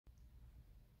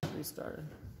we started.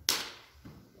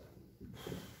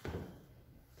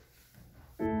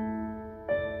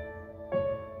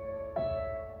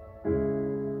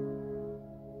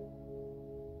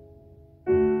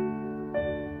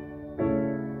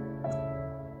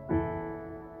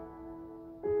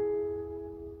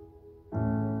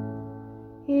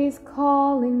 He's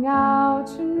calling out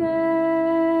your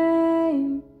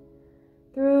name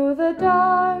through the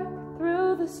dark,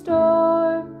 through the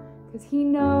storm, 'cause he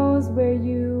knows where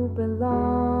you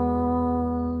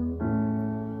belong.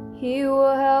 He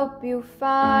will help you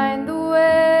find the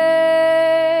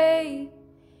way.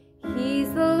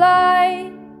 He's the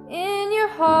light in your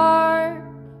heart.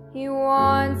 He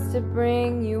wants to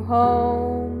bring you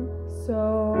home.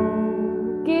 So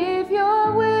give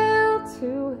your will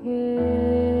to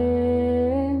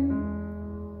him.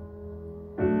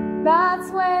 That's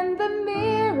when the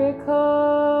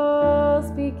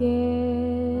miracles begin.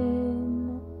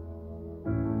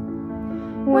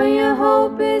 When your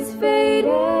hope is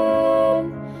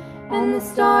fading and the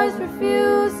stars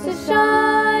refuse to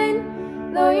shine,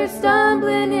 though you're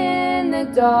stumbling in the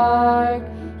dark,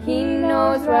 he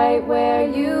knows right where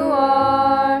you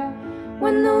are.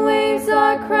 When the waves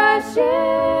are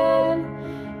crashing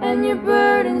and your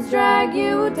burdens drag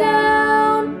you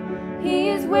down, he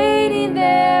is waiting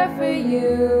there for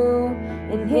you,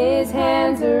 and his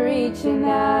hands are reaching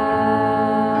out.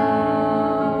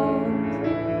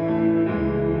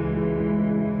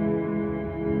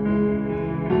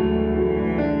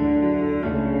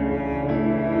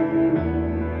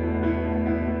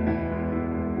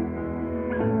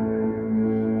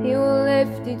 He will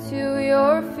lift you to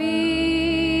your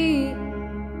feet.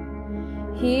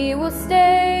 He will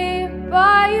stay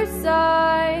by your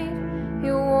side.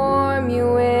 He'll warm you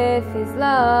with his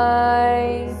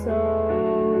light. So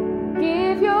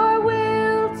give your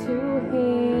will to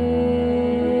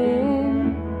him.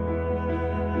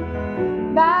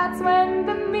 That's when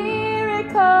the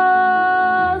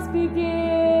miracles begin.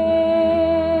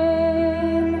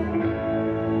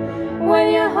 When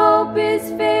your hope is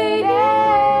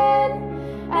fading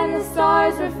and the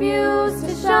stars refuse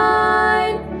to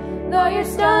shine, though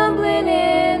you're stumbling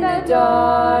in the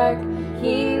dark,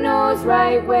 he knows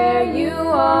right where you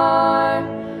are.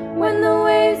 When the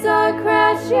waves are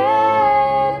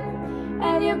crashing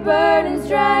and your burdens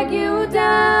drag you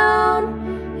down,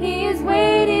 he is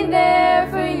waiting there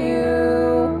for you,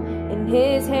 and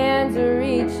his hands are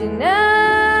reaching out.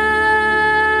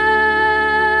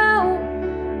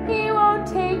 He won't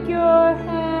take your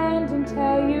hand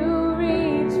until you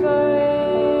reach for it.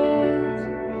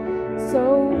 So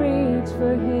reach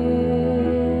for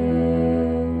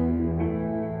him.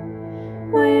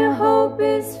 When your hope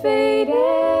is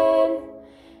fading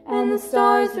and the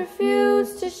stars refuse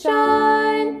to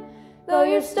shine, though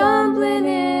you're stumbling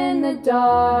in the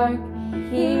dark,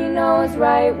 he knows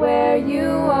right where you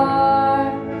are.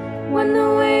 When the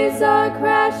waves are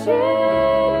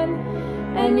crashing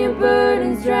and your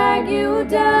burdens drag you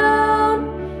down,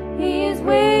 he is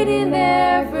waiting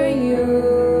there for you.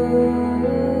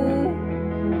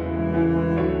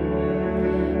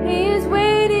 He is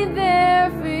waiting there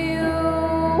for you,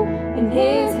 and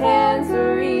his hand